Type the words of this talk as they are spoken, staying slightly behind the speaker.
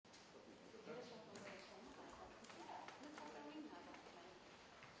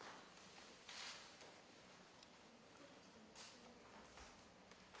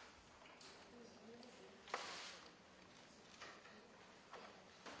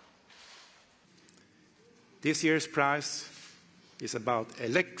This year's prize is about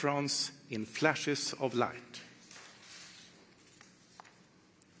electrons in flashes of light.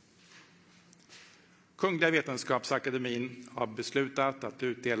 Kungliga Vetenskapsakademin har beslutat att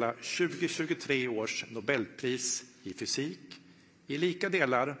utdela 2023 års Nobelpris i fysik i lika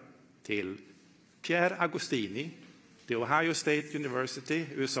delar till Pierre Agostini, The Ohio State University,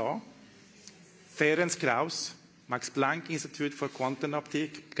 USA, Ferenc Krausz, Max Planck Institute for Quantum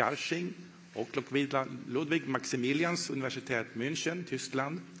Optik, Garching och Ludwig Maximilians universitet München,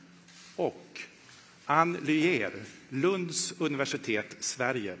 Tyskland, och Lund, Lunds universitet,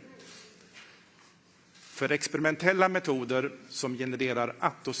 Sverige, för experimentella metoder som genererar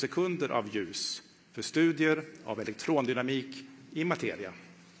attosekunder av ljus för studier av elektrondynamik i materia.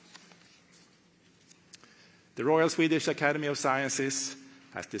 The Royal Swedish Academy of Sciences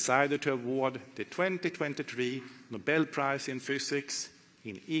has decided to award the 2023 Nobel Prize in Physics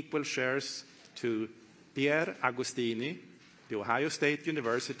in equal shares to Pierre Agostini, The Ohio State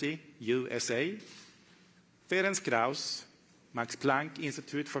University, U.S.A., Ferenc Krausz, Max Planck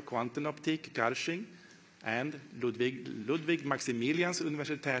Institute for Quantum Optik, Garching, and Ludwig Maximilians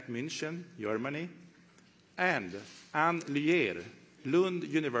Universität München, Germany, and Lund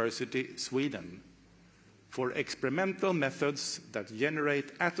University, Sweden, for experimental methods that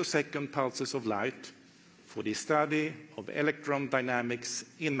generate attosecond pulses of light for the study of electron dynamics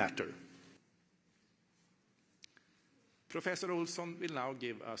in matter. Professor Olsson will now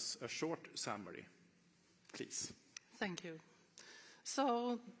give us a short summary. Please. Thank you.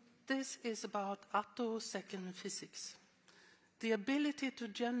 So this is about attosecond physics. The ability to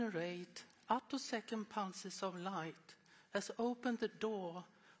generate attosecond pulses of light has opened the door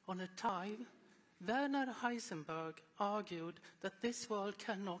on a time Werner Heisenberg argued that this world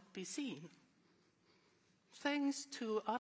cannot be seen. Thanks to